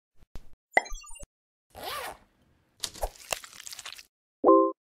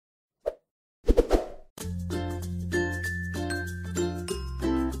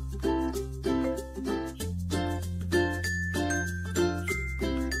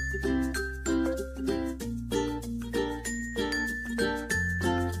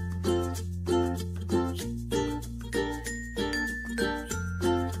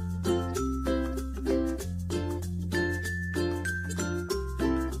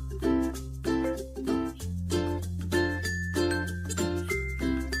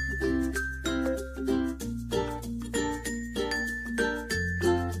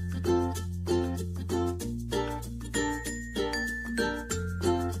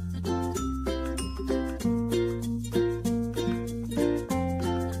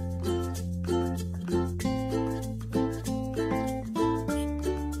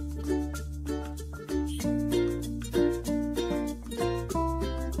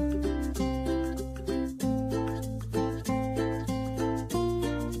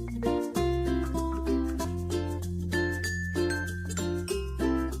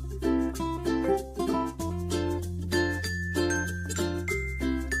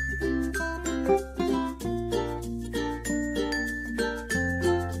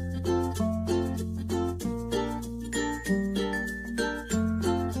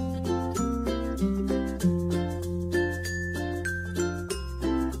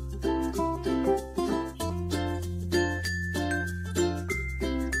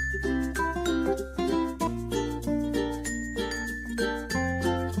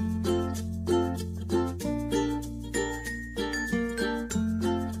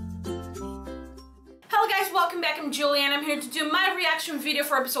welcome back. I'm Julia and I'm here to do my reaction video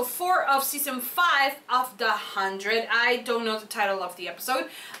for episode 4 of season 5 of The 100. I don't know the title of the episode,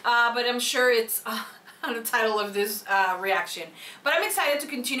 but I'm sure it's on the title of this reaction. But I'm excited to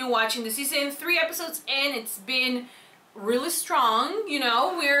continue watching the season. 3 episodes in, it's been really strong. You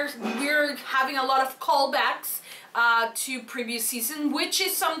know, we're having a lot of callbacks to previous season, which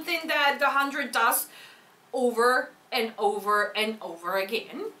is something that The 100 does over and over and over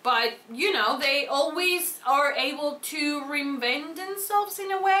again. But you know, they always are able to reinvent themselves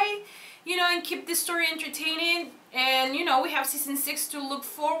in a way, you know, and keep the story entertaining. And you know, we have season 6 to look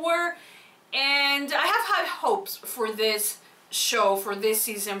forward, and I have high hopes for this show, for this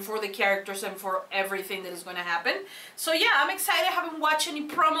season, for the characters, and for everything that is going to happen. So yeah, I'm excited. I haven't watched any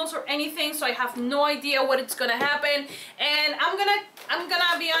promos or anything, so I have no idea what it's gonna happen, and I'm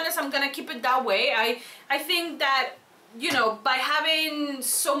gonna be honest, I'm gonna keep it that way. I think that, you know, by having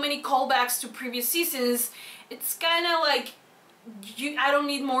so many callbacks to previous seasons, it's kind of like I don't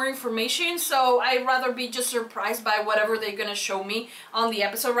need more information, so I'd rather be just surprised by whatever they're gonna show me on the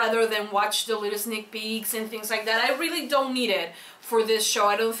episode rather than watch the little sneak peeks and things like that. I really don't need it for this show.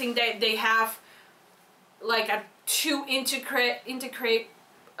 I don't think that they have like a too integrate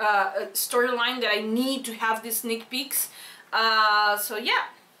storyline that I need to have these sneak peeks. So yeah,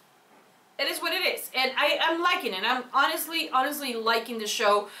 it is what it is, and I'm liking it. I'm honestly liking the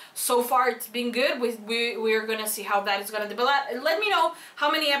show so far. It's been good. We're gonna see how that is gonna develop. Let me know how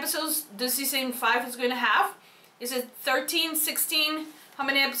many episodes the season 5 is gonna have. Is it 13, 16? How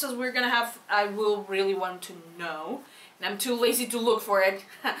many episodes we're gonna have? I will really want to know, and I'm too lazy to look for it.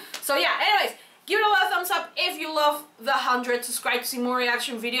 So yeah, anyways, give it a lot of thumbs up if you love The 100. Subscribe to see more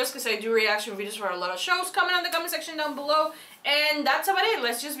reaction videos, because I do reaction videos for a lot of shows. Comment in the comment section down below. And that's about it.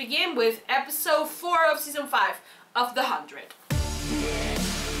 Let's just begin with episode 4 of season 5 of The 100.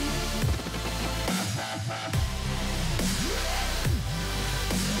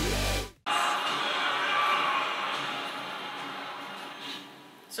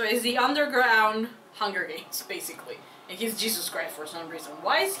 So it's the underground Hunger Games, basically. And he's Jesus Christ for some reason.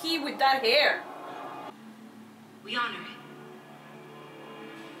 Why is he with that hair? We honor it.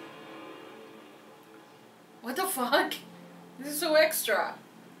 What the fuck? This is so extra.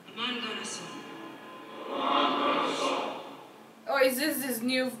 Oh, is this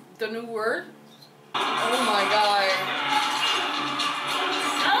the new word? Oh my god.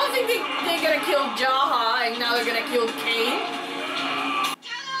 I don't think they're gonna kill Jaha and now they're gonna kill Kane.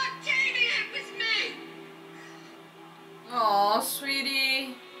 Tell Octavia it was me! Aw,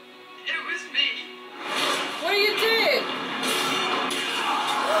 sweetie. It was me. What you did?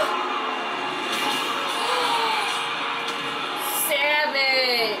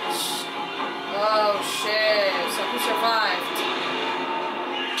 Savage! Oh shit, so who survived?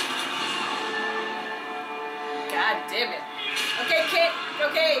 God damn it. Okay, kid,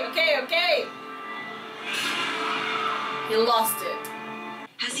 okay. He lost it.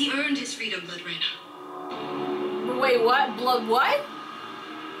 Has he earned his freedom, Blood Reyna? Wait, what? Blood what?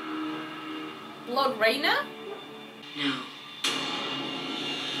 Blood Reyna? No.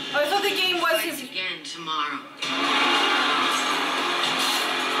 Oh, I thought the game was his... again tomorrow.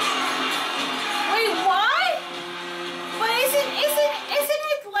 Wait, what? But isn't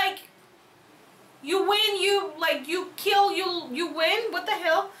it like you win, you kill, you win? What the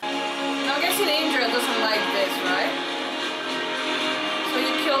hell? I'm guessing Indra doesn't like this, right? So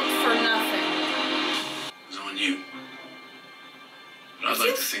you killed for nothing. It's on you. But I'd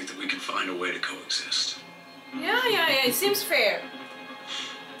like to think that we can find a way to coexist. Yeah, it seems fair.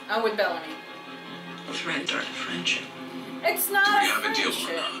 I'm with Bellamy. Threats aren't friendship. It's not Do we a have a deal friendship.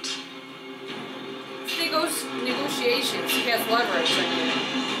 or not? Negotiations. He has leverage.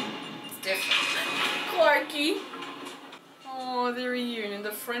 It's different. Clarky. Oh, the reunion,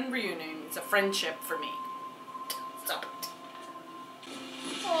 the friend reunion. It's a friendship for me. Stop it.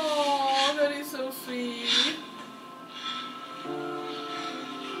 Oh, that is so sweet. Oh.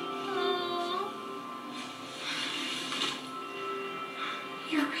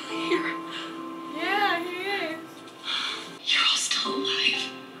 You're really here. Yeah, he is. You're all still alive.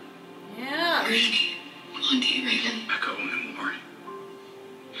 Yeah. Blondie, Raven. Echo and more.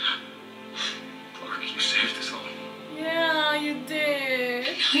 Clark, you saved us all. Yeah, you did.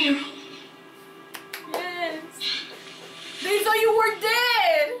 Now you're home. Yes. They thought you were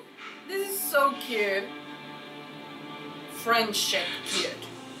dead. This is so cute. Friendship cute.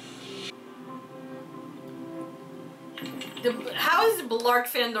 How is the Blark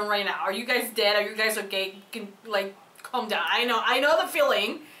fandom right now? Are you guys dead? Are you guys okay? Like, calm down. I know the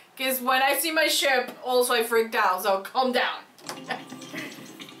feeling. Because when I see my ship, also I freaked out. So calm down.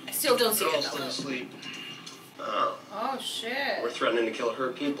 I still don't see it though. Asleep. Oh. Oh shit. We're threatening to kill her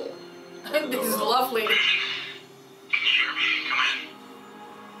people. This is lovely. Can you hear me? Come in.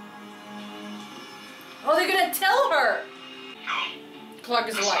 Oh, they're gonna tell her. No. Clark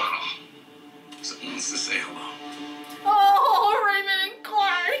is That's alive. not all. Someone wants to say hello. Oh, Raven and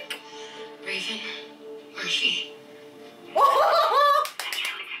Clark. Raven? Where is she?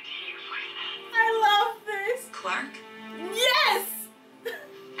 I love this. Clark? Yes.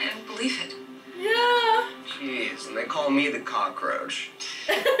 I don't believe it. Yeah. Jeez, and they call me the cockroach.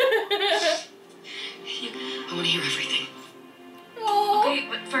 I want to hear everything. Oh, Okay,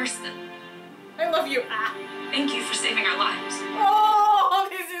 but first, I love you. Ah. thank you for saving our lives. Oh,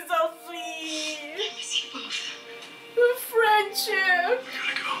 this is so sweet. I miss you both. The friendship. We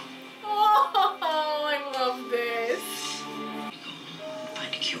gotta go. Oh, I love this.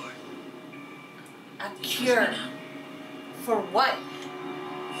 Find a cure. A cure. For what?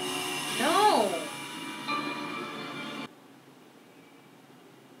 No.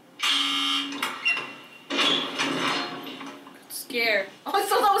 Scared. Oh,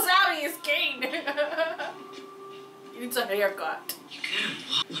 so that was Abby is Kane. He needs a haircut. You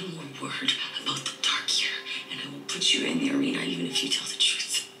gotta one more word about the dark year, and I will put you in the arena even if you tell the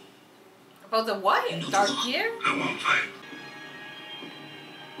truth. About the what? You know the Dark law. year? I won't fight.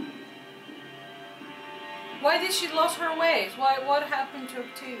 Why did she lose her ways? What happened to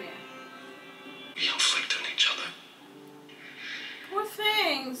Octavia? We inflict on each other. Poor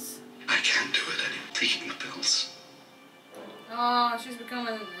things. I can't do it anymore. Taking the pills. Oh, she's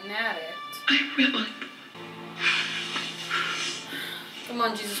becoming an addict. I will. Come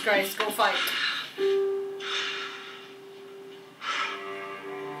on, Jesus Christ, go fight.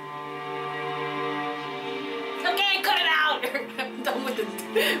 Okay, cut it out. I'm done with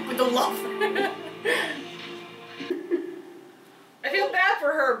the love. I feel bad for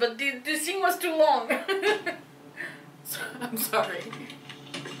her, but the scene was too long. I'm sorry.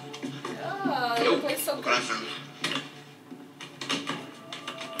 Oh, you play so Look what I good. found.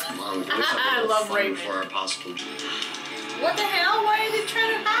 Mom, we can do I something love fun Raven. for our possible. What the hell? Why are they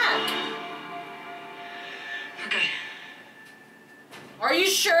trying to hack? We're good. Are you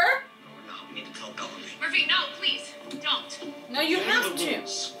sure? No, we're not. We need to tell Bellamy. Murphy, no, please, don't. No, you have to.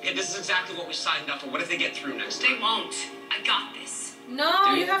 Okay, this is exactly what we signed up for. What if they get through next They time? won't. I got this. No,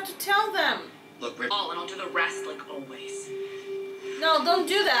 Do you you? have to tell them. Look, Raven. All, and I'll do the rest like always. No, don't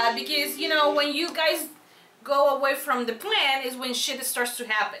do that because, you know, when you guys go away from the plan is when shit starts to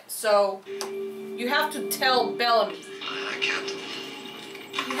happen. So, you have to tell Bellamy. I can't.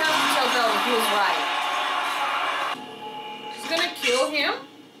 You have to tell Bellamy he was right. She's gonna kill him.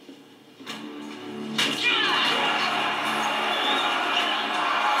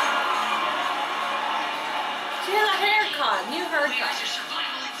 She has a haircut, new haircut.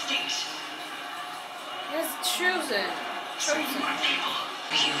 He has chosen. Save my people.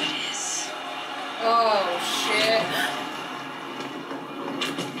 For you it is. Oh shit.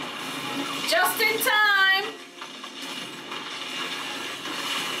 Just in time.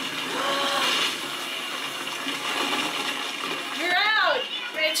 You're out,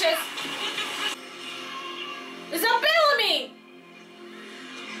 bitches. Is that Bellamy?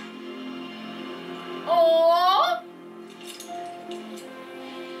 Oh.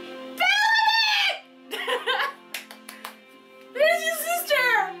 Bellamy! There's your sister.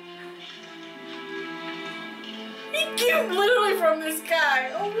 He came literally from the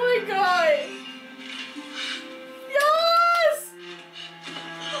sky. Oh my god. Yes!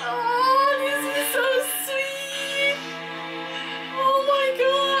 Oh, this is so sweet. Oh my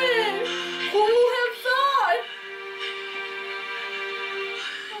god. Who would have thought?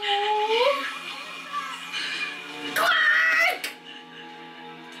 Oh. Quack!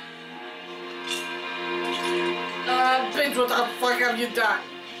 Bitch, what the fuck have you done?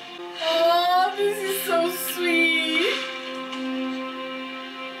 Oh, this is so sweet.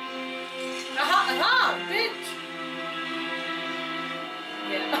 Aha, bitch.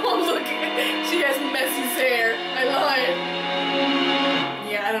 Yeah. Oh, look. She has Messi's hair. I love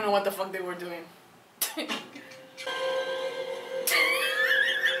it. Yeah, I don't know what the fuck they were doing.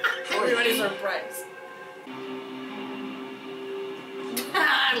 Everybody's surprised.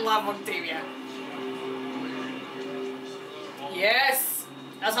 I love Octavia. Yes.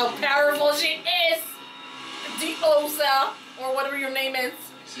 That's how powerful she is. The Osa, or whatever your name is.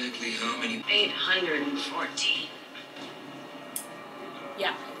 Exactly how many? 814.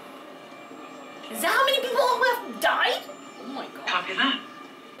 Yeah. Is that how many people who have died? Oh my god. Copy that.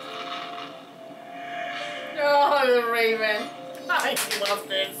 Oh, the Raven. I love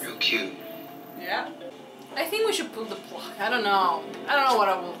this. Real cute. Yeah. I think we should pull the plug. I don't know. I don't know what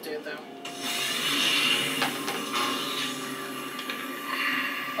I will do though.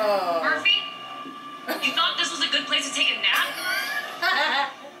 Oh. Murphy? You thought this was a good place to take a nap?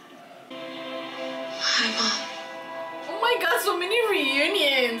 Hi, Mom. Oh my god, so many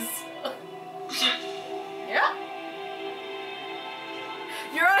reunions. Yeah.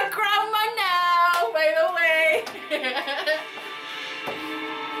 You're a grandma now, by the way.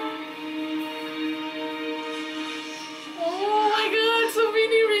 Oh my god, so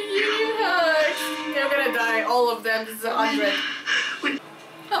many reunion hugs. They're gonna die, all of them. This is 100.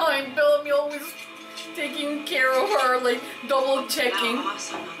 Oh, and Bill always taking care of her, like double checking.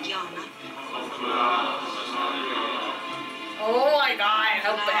 Oh my god,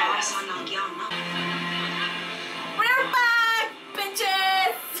 how bad. We're back,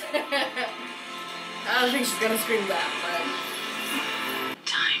 bitches! I don't think she's gonna scream that, but...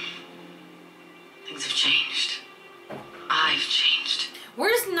 Time. Things have changed. I've changed.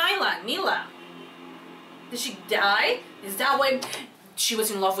 Where's Nila? Did she die? Is that why she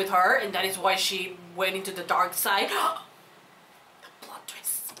was in love with her and that is why she went into the dark side? The plot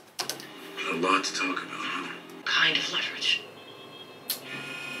twist. A lot to talk about, huh? Kind of leverage.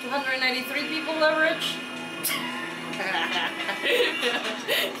 293 people leverage?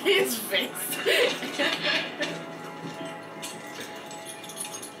 His face.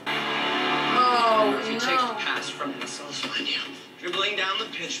 Oh, Murphy takes the no. pass from himself on you. Dribbling down the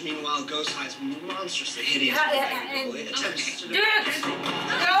pitch, meanwhile, Ghost hides monstrously hideous. Attempts to Dude!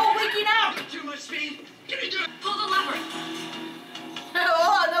 Go waking up! Too much speed. Pull the lever.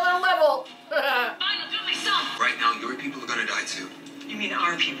 Oh, another level! Fine, I'll do it myself. Right now, your people are gonna die too. You mean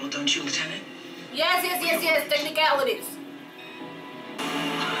our people, don't you, Lieutenant? Yes, technicalities.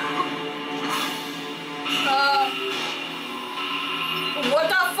 What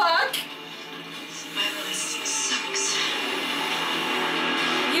the fuck? Violence sucks.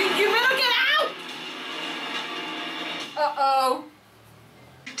 You better get out! Uh-oh.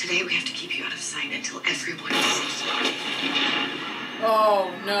 Today we have to keep you out of sight until everyone is safe.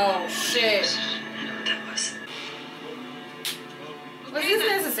 Oh, no. Shit. I know what that was. Was this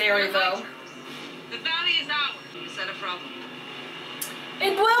necessary, though? The valley is ours. Is that a problem?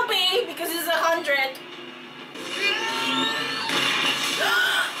 It will be, because it's 100.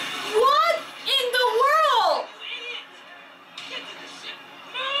 What in the world? Get to the ship.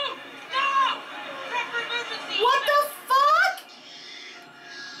 Move! Now! Proper emergency! What the fuck?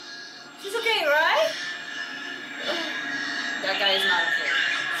 She's okay, right? That guy is not okay.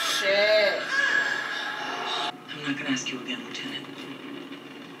 Shit. I'm not gonna ask you again, Lieutenant.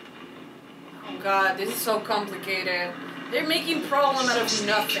 Oh god, this is so complicated. They're making problem out of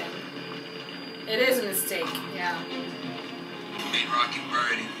nothing. It is a mistake, yeah. Main rocket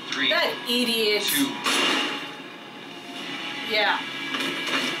burn in 3, That idiot. 2. Yeah.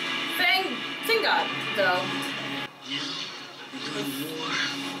 Thank God, though.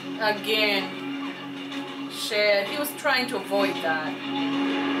 Again. Shit, he was trying to avoid that.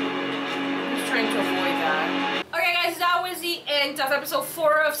 Okay guys, that was the end of episode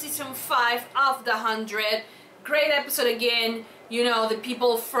 4 of season 5 of the 100. Great episode again. You know, the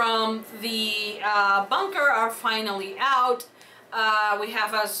people from the bunker are finally out. We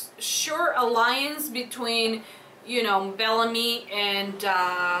have a sure alliance between, you know, Bellamy and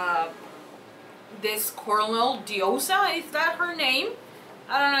this Colonel Diosa. Is that her name?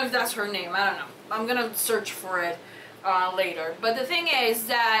 I don't know if that's her name. I don't know. I'm gonna search for it later. But the thing is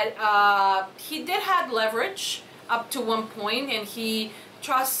that he did have leverage up to one point, and he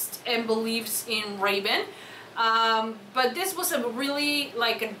trusts and believes in Raven. But this was a really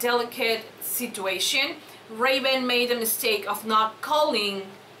like a delicate situation. Raven made the mistake of not calling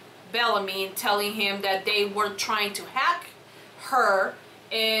Bellamy and telling him that they were trying to hack her,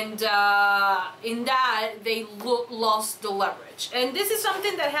 and in that they lost the leverage. And this is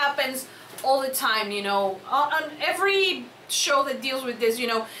something that happens all the time, you know, on every show that deals with this, you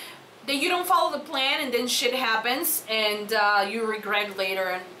know, that you don't follow the plan and then shit happens and you regret later,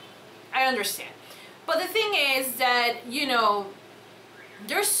 and I understand. But the thing is that, you know,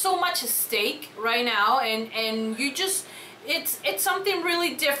 there's so much at stake right now, and you just, it's something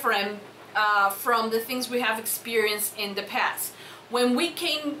really different from the things we have experienced in the past. When we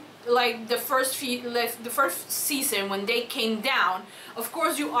came, like the first season, when they came down, of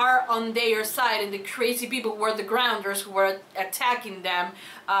course you are on their side, and the crazy people were the grounders who were attacking them,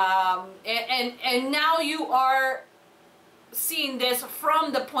 and now you are seeing this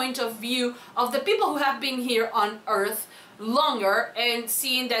from the point of view of the people who have been here on Earth longer, and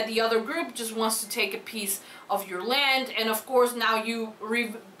seeing that the other group just wants to take a piece of your land. And of course now you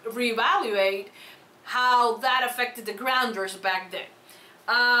reevaluate how that affected the grounders back then.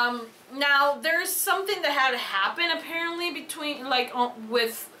 Now there's something that had happened apparently between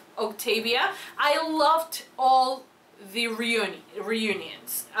with Octavia. I loved all the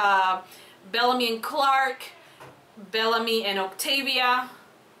reunions. Bellamy and Clark, Bellamy and Octavia.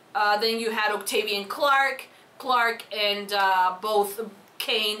 Then you had Octavia and Clark and both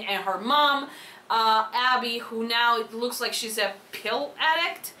Kane and her mom. Abby, who now it looks like she's a pill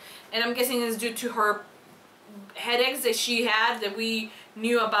addict, and I'm guessing it's due to her headaches that she had that we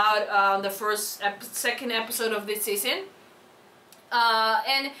knew about the second episode of this season.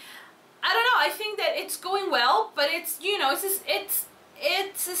 And I don't know, I think that it's going well, but it's, you know,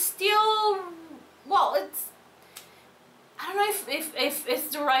 it's still, well, it's, I don't know if it's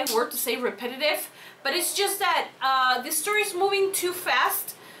the right word to say repetitive, but it's just that the story is moving too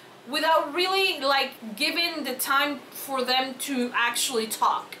fast without really like giving the time for them to actually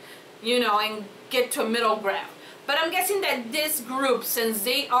talk, you know, and get to a middle ground. But I'm guessing that this group, since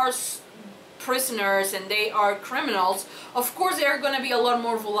they are prisoners and they are criminals, of course they are going to be a lot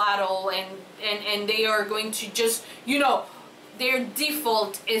more volatile, and they are going to just, you know, their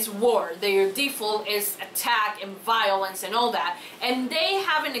default is war, their default is attack and violence and all that, and they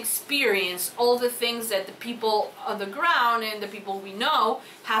haven't experienced all the things that the people on the ground and the people we know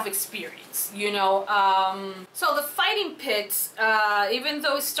have experienced, you know. So the fighting pits, even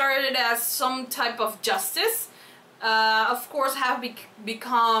though it started as some type of justice, of course have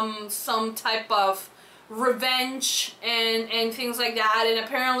become some type of revenge and things like that, and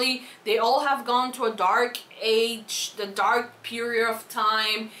apparently they all have gone to a dark age, the dark period of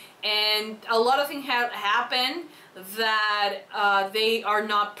time, and a lot of things have happened that they are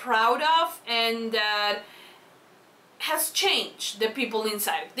not proud of, and that has changed the people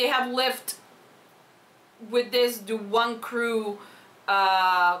inside. They have lived with the one crew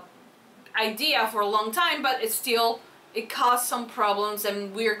idea for a long time, but it's still, it caused some problems,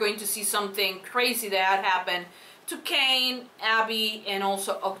 and we're going to see something crazy that happened to Kane, Abby, and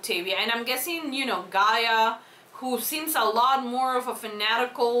also Octavia. And I'm guessing, you know, Gaia, who seems a lot more of a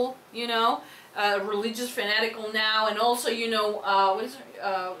fanatical, you know, religious fanatical now, and also, you know, what is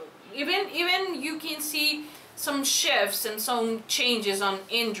it? Even you can see some shifts and some changes on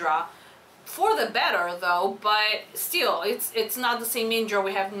Indra, for the better though, but still, it's not the same Indra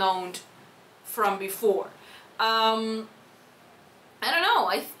we have known from before. I don't know.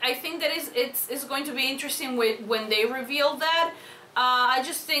 I think that it's going to be interesting when they reveal that. I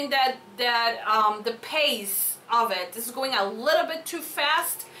just think that the pace of it is going a little bit too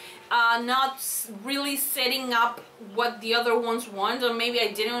fast, not really setting up what the other ones want, or maybe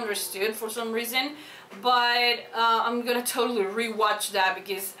I didn't understand for some reason. But I'm gonna totally rewatch that,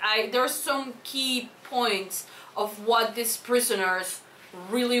 because there are some key points of what these prisoners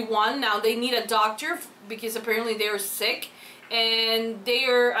really want. Now they need a doctor because apparently they're sick, and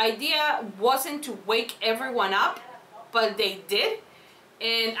their idea wasn't to wake everyone up, but they did.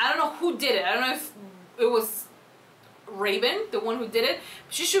 And I don't know who did it. I don't know if it was Raven, the one who did it.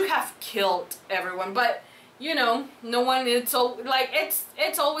 She should have killed everyone, but you know, no one. It's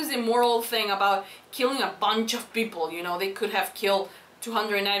always a moral thing about killing a bunch of people. You know, they could have killed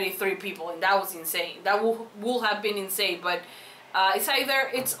 293 people, and that was insane. That will have been insane. But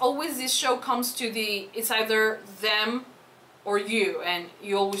it's always, this show comes to it's either them or you, and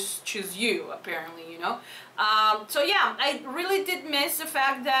you always choose you, apparently, you know. So yeah, I really did miss the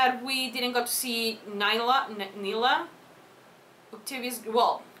fact that we didn't get to see Nila, Octavia's,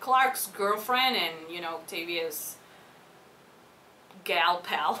 well, Clark's girlfriend, and, you know, Octavia's gal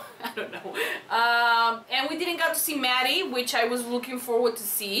pal, I don't know. And we didn't get to see Maddie, which I was looking forward to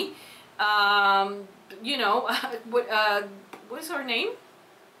see. You know, what is her name?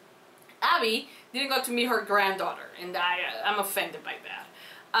 Abby didn't get to meet her granddaughter, and I'm offended by that.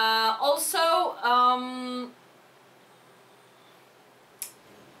 Also,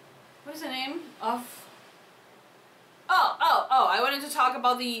 what is the name of... Oh, I wanted to talk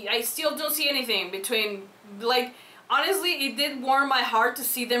about I still don't see anything between, like, honestly, it did warm my heart to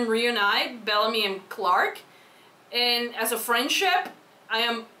see them reunite, Bellamy and Clark, and as a friendship, I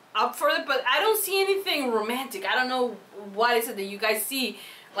am up for it, but I don't see anything romantic. I don't know what is it that you guys see,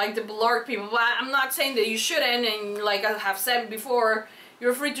 like the Blark people. But I'm not saying that you shouldn't, and like I have said before,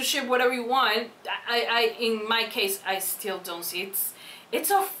 you're free to ship whatever you want. In my case, I still don't see it's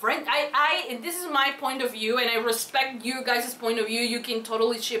a friend. This is my point of view, and I respect you guys' point of view. You can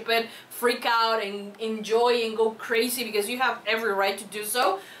totally ship it, freak out, and enjoy and go crazy, because you have every right to do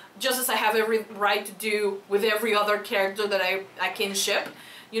so, just as I have every right to do with every other character that I can ship.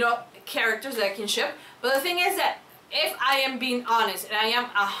 You know, characters that I can ship. But the thing is that if I am being honest, and I am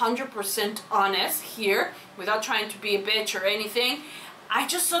 100% honest here, without trying to be a bitch or anything, I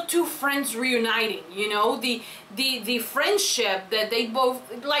just saw two friends reuniting, you know, the friendship that they both,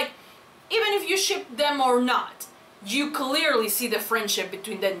 like, even if you ship them or not, you clearly see the friendship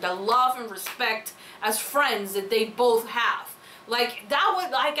between them, the love and respect as friends that they both have. Like, that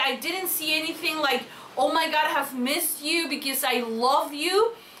was, like, I didn't see anything like, oh my god, I have missed you because I love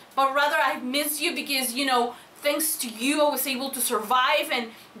you, but rather I miss you because, you know, thanks to you I was able to survive,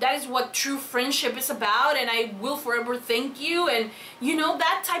 and that is what true friendship is about, and I will forever thank you, and, you know,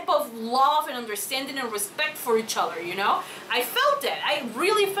 that type of love and understanding and respect for each other, you know? I felt it. I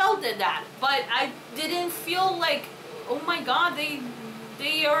really felt it, that, but I didn't feel like, oh my god,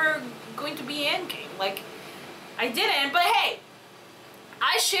 they are going to be endgame. Like, I didn't, but hey,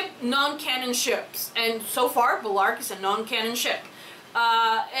 I ship non-canon ships, and so far Bellark is a non-canon ship.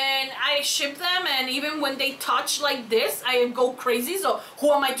 And I ship them, and even when they touch like this, I go crazy, so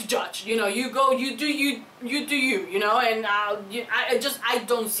who am I to judge? You know, you go, you do you, you know, and I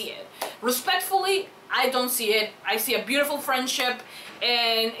don't see it. Respectfully, I don't see it. I see a beautiful friendship,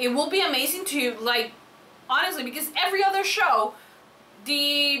 and it will be amazing to, like, honestly, because every other show,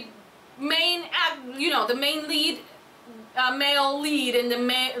 the main the main lead, male lead and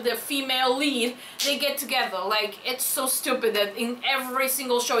the female lead, they get together. Like, it's so stupid that in every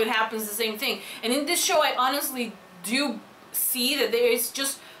single show it happens the same thing. And in this show I honestly do see that there is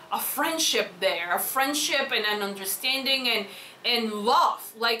just a friendship there, a friendship and an understanding and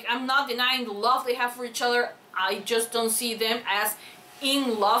love. Like, I'm not denying the love they have for each other. I just don't see them as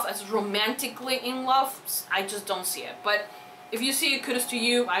in love, as romantically in love. I just don't see it. But if you see it, kudos to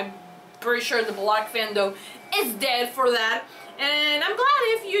you. I'm pretty sure the Bellark fandom is dead for that, and I'm glad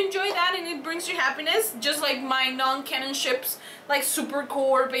if you enjoy that and it brings you happiness, just like my non-canon ships like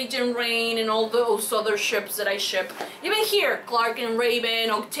Supercorp, Agent Rain, and all those other ships that I ship. Even here, Clark and Raven,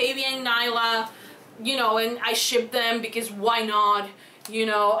 Octavia and Nyla, you know, and I ship them because why not, you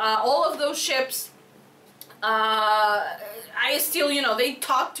know, all of those ships, I still, you know, they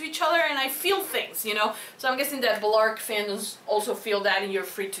talk to each other and I feel things, you know, so I'm guessing that Bellark fans also feel that, and you're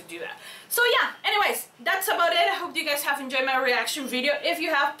free to do that. So yeah, anyways, that's about it. I hope you guys have enjoyed my reaction video. If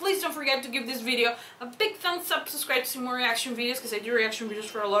you have, please don't forget to give this video a big thumbs up, subscribe to see more reaction videos, because I do reaction videos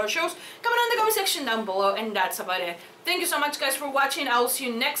for a lot of shows. Comment on the comment section down below, and that's about it. Thank you so much guys for watching. I will see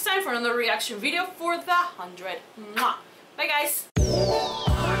you next time for another reaction video for the 100. Mwah. Bye guys!